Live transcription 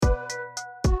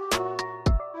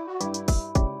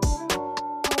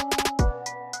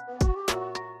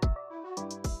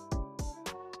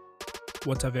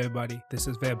What's up, everybody? This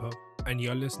is Vaibhav, and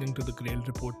you're listening to the Grail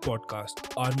Report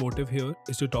podcast. Our motive here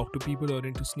is to talk to people who are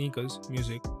into sneakers,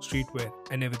 music, streetwear,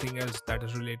 and everything else that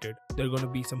is related. There are going to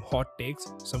be some hot takes,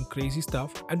 some crazy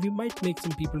stuff, and we might make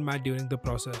some people mad during the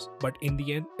process. But in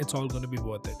the end, it's all going to be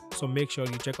worth it. So make sure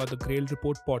you check out the Grail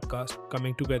Report podcast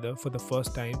coming together for the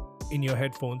first time in your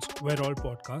headphones where all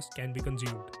podcasts can be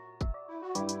consumed.